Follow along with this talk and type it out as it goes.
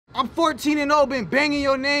I'm 14-0, been banging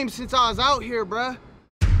your name since I was out here, bruh.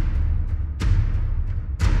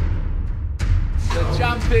 The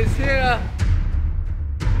champ is here.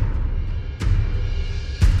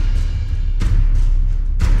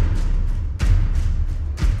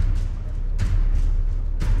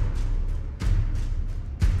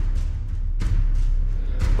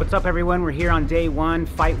 What's up, everyone? We're here on day one,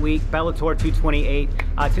 fight week, Bellator 228.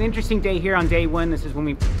 It's an interesting day here on day one. This is when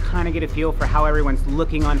we kind of get a feel for how everyone's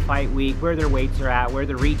looking on fight week, where their weights are at, where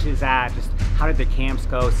the reach is at, just how did their camps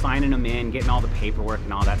go, signing them in, getting all the paperwork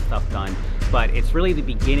and all that stuff done. But it's really the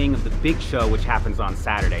beginning of the big show, which happens on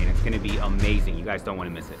Saturday, and it's going to be amazing. You guys don't want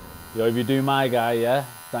to miss it. Yo, if you do my guy, yeah,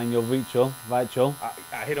 Daniel Vichel,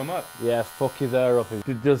 I hit him up. yeah, fuck his hair up.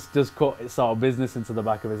 He just cut sort of business into the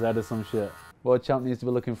back of his head or some shit. World champ needs to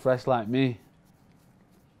be looking fresh like me.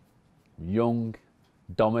 Young,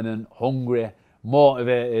 dominant, hungry,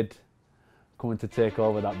 motivated. Coming to take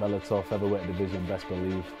over that Bellator featherweight division, best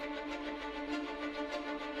believe.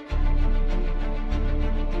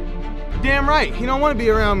 Damn right, he don't want to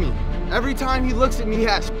be around me. Every time he looks at me, he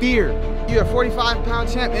has fear. You're a 45-pound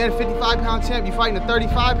champ and a 55-pound champ. You fighting a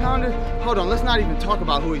 35-pounder? Hold on, let's not even talk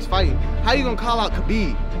about who he's fighting. How you gonna call out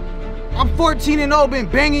Khabib? I'm 14-0, been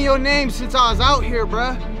banging your name since I was out here,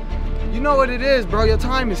 bruh. You know what it is, bro. Your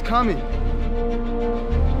time is coming.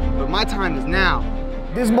 But my time is now.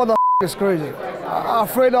 This mother is crazy.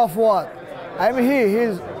 Afraid of what? I'm here,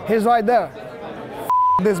 he's right there.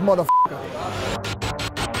 This mother.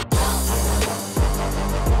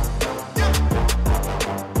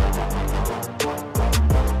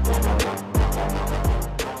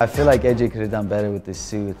 I feel like AJ could have done better with this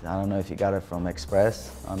suit. I don't know if he got it from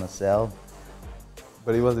Express on the sale.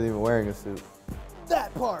 But he wasn't even wearing a suit.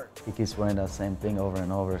 That part. He keeps wearing that same thing over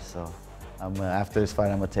and over, so after this fight,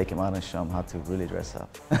 I'm gonna take him out and show him how to really dress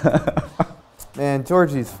up. Man,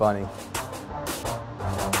 Georgie's funny.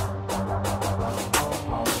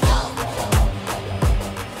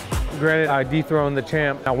 Granted, I dethroned the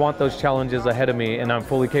champ. I want those challenges ahead of me, and I'm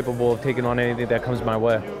fully capable of taking on anything that comes my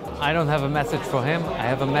way. I don't have a message for him. I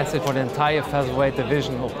have a message for the entire featherweight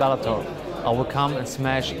division of Bellator. I will come and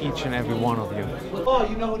smash each and every one of you. Oh,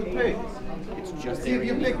 you know who to pick. It's just see if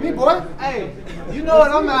you pick me, boy. Hey, you know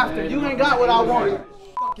what I'm after. You ain't got what I want.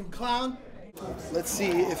 Fucking clown. Let's see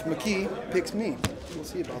if McKee picks me. We'll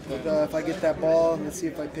see about that. If I get that ball, let's see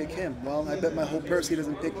if I pick him. Well, I bet my whole purse he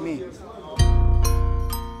doesn't pick me.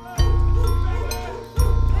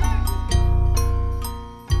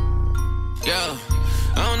 Yeah,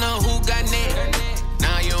 I don't know who got neck.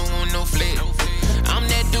 Now you don't want no flick. I'm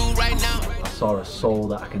that dude right now. I saw a soul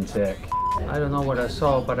that I can take. I don't know what I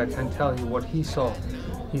saw, but I can tell you what he saw.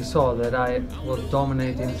 He saw that I will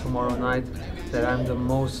dominate him tomorrow night, that I'm the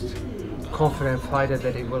most confident fighter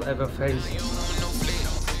that he will ever face.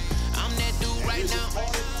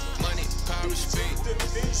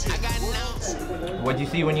 What'd you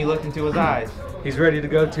see when you looked into his eyes? He's ready to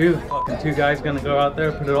go too. Fucking two guys gonna go out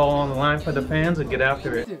there, put it all on the line for the fans, and get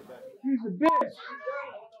after it. He's a bitch.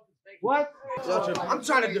 What? I'm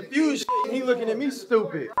trying to defuse shit and he looking at me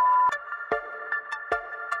stupid.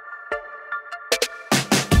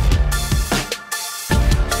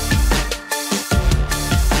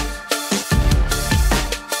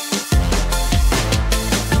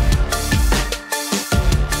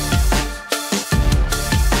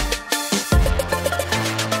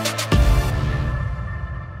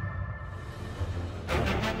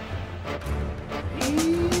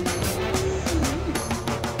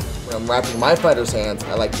 I'm wrapping my fighter's hands.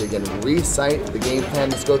 I like to again recite the game plan,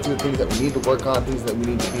 just go through things that we need to work on, things that we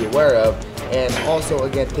need to be aware of, and also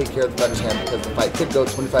again take care of the fighter's hand because the fight could go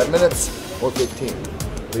 25 minutes or 15.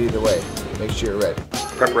 But either way, make sure you're ready.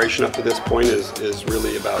 Preparation up to this point is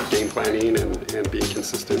really about game planning and being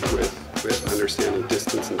consistent with understanding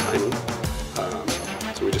distance and timing.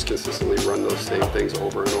 So we just consistently run those same things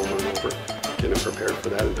over and over and over, getting prepared for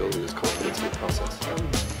that and building his confidence in the process.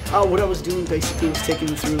 What I was doing basically was taking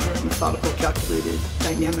him through a very methodical, calculated,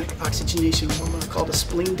 dynamic oxygenation hormone called a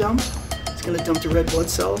spleen dump. It's going to dump the red blood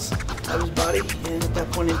cells out of his body, and at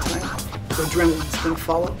that point in time, the adrenaline is going to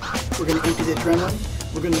follow. We're going to empty the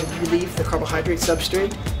adrenaline, we're going to relieve the carbohydrate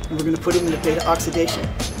substrate, and we're going to put him in a beta oxidation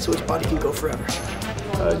so his body can go forever.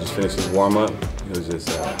 Just finished his warm-up. He was just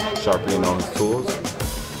sharpening all his tools,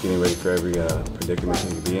 getting ready for every predicament he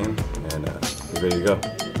could be in, and he's ready to go.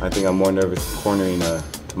 I think I'm more nervous cornering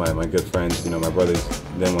my good friends, my brothers,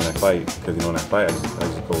 than when I fight. Because when I fight, I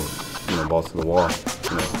just go, balls to the wall. I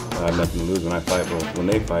have nothing to lose when I fight. But when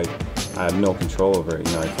they fight, I have no control over it.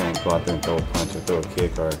 I can't go out there and throw a punch or throw a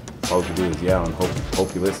kick. Or all we can do is yell and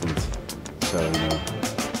hope he listens. So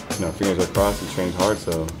you know, fingers are crossed. He trains hard,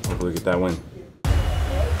 so hopefully get that win.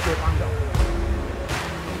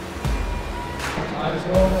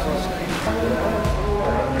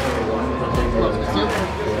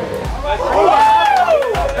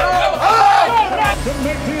 To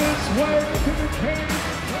make his way to the cage,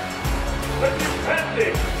 the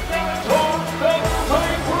defending Bellator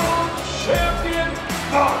Featherweight World Champion,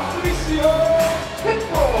 Patricio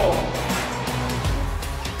Pitbull.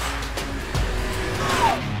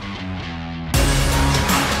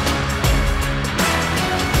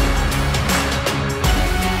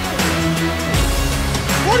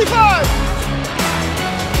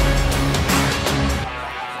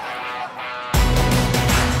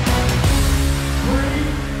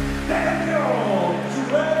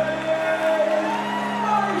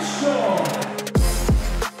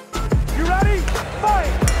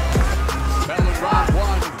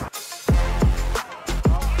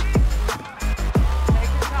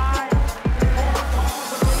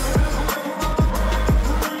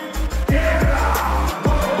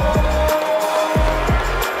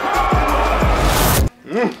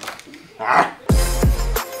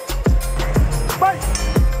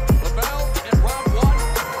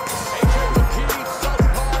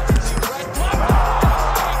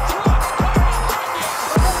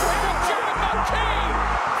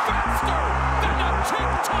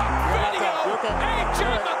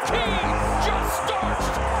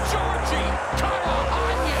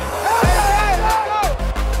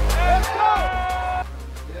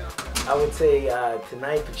 I would say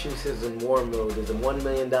tonight Patricia's in war mode. There's a $1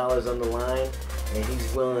 million on the line, and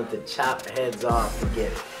he's willing to chop heads off to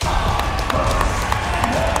get it.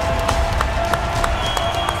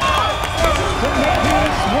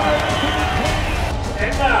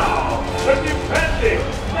 And now, the defending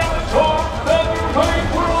Bellator Featherweight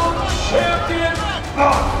World Champion,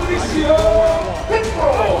 Patricio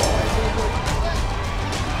Pitbull.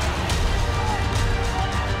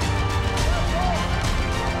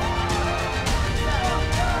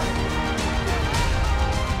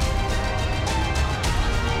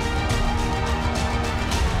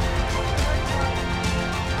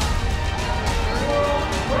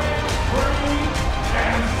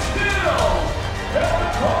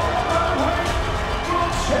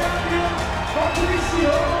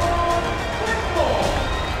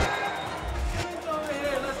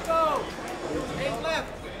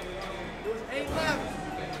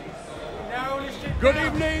 Good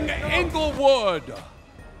evening, Inglewood.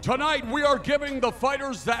 Tonight we are giving the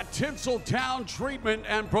fighters that Tinseltown treatment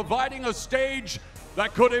and providing a stage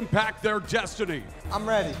that could impact their destiny. I'm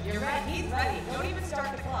ready. You're ready. He's ready. Don't even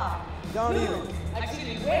start the clock. Don't even. Excuse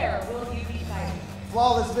me, where will he be fighting?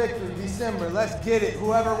 Flawless victory, December. Let's get it.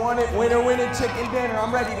 Whoever won it, winner, chicken dinner.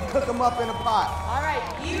 I'm ready to cook them up in a pot. All right,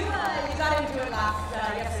 you got into it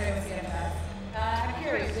yesterday with Sanchez. I'm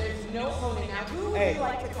curious, there's no opponent now. Who would you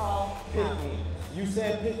like to call? Pick me. You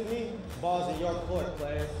said pick me. Balls in your court,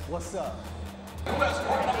 players. What's up? U.S.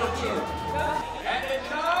 court number 2. And it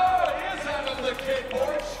now is out of the cage.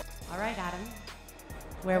 All right, Adam.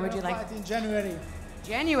 Where would you like? Fight in January.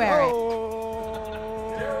 January.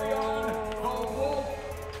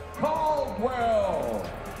 Caldwell.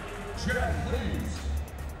 Jen, please.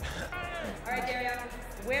 All right, Darian.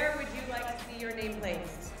 Where would you like to see your name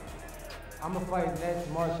placed? I'm gonna fight next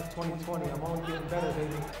March of 2020. I'm only getting better,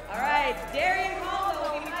 baby. All right, Darian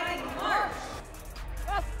Caldwell will be fighting in March.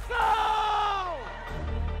 Let's go!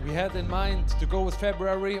 We had in mind to go with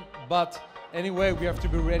February, but anyway, we have to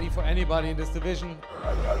be ready for anybody in this division.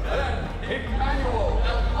 And Emmanuel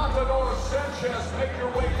El Matador Sanchez, make your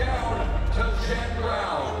way down to 10th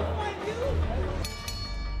round.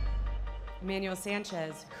 Emmanuel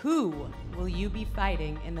Sanchez, who will you be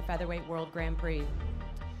fighting in the Featherweight World Grand Prix?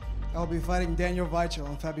 I'll be fighting Daniel Weichel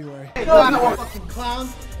in February. Hey, no, fucking clown.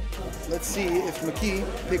 Let's see if McKee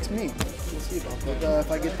picks me. We'll see about that. If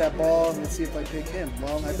I get that ball, let's see if I pick him.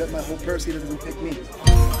 Well, I bet my whole purse he doesn't pick me. Daniel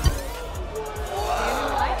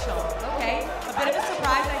Weichel. Okay, a bit of a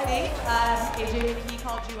surprise, I think. AJ McKee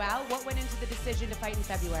called you out. What went into the decision to fight in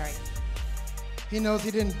February? He knows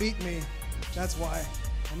he didn't beat me. That's why.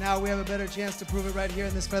 And now we have a better chance to prove it right here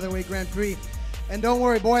in this Featherweight Grand Prix. And don't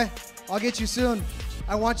worry, boy. I'll get you soon.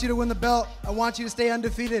 I want you to win the belt. I want you to stay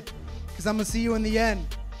undefeated because I'm going to see you in the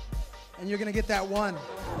end. And you're going to get that one.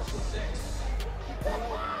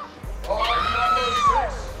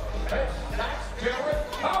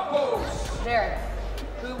 Derek Campos. Derek,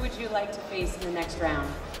 who would you like to face in the next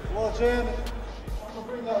round? Well, Jen, I'm going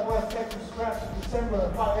to bring that West Texas scratch in December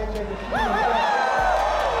and fight AJ McKee.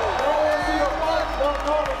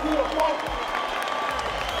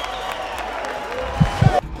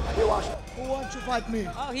 Who wants to fight me?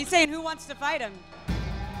 Oh, he's saying who wants to fight him?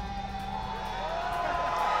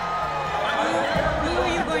 Who are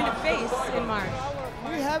you going to face in March?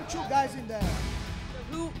 We have 2 guys in there.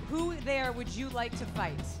 Who there would you like to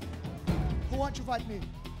fight? Who wants to fight me?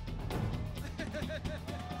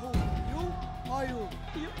 Who? You or you?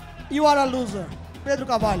 You are a loser. Pedro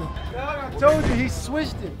Carvalho. I told you, he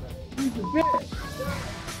switched it. He's a bitch.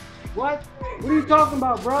 What? What are you talking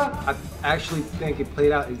about, bro? I actually think it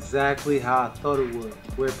played out exactly how I thought it would.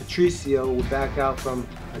 Where Patricio would back out from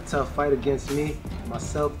a tough fight against me,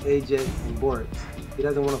 myself, AJ, and Boris. He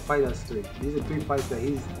doesn't want to fight us 3. These are 3 fights that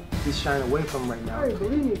he's shying away from right now. Hey,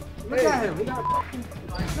 believe me. Look at him. Look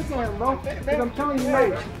at him, bro. I'm telling you,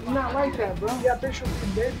 he's not like that, bro. Yeah, picture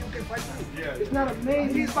him, baby. You can fight me. It's not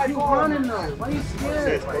amazing. He's running though. Why are you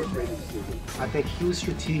scared? I think he was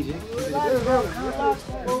strategic.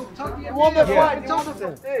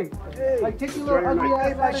 Like, take your little ugly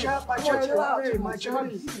ass. My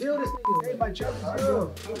chop.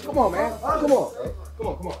 Come on, man. Come on.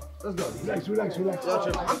 Let's go. Relax.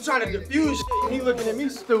 I'm trying to defuse shit and he looking at me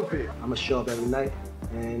stupid. I'm gonna show up every night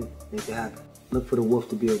and make it happen. Look for the Wolf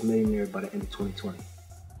to be a millionaire by the end of 2020.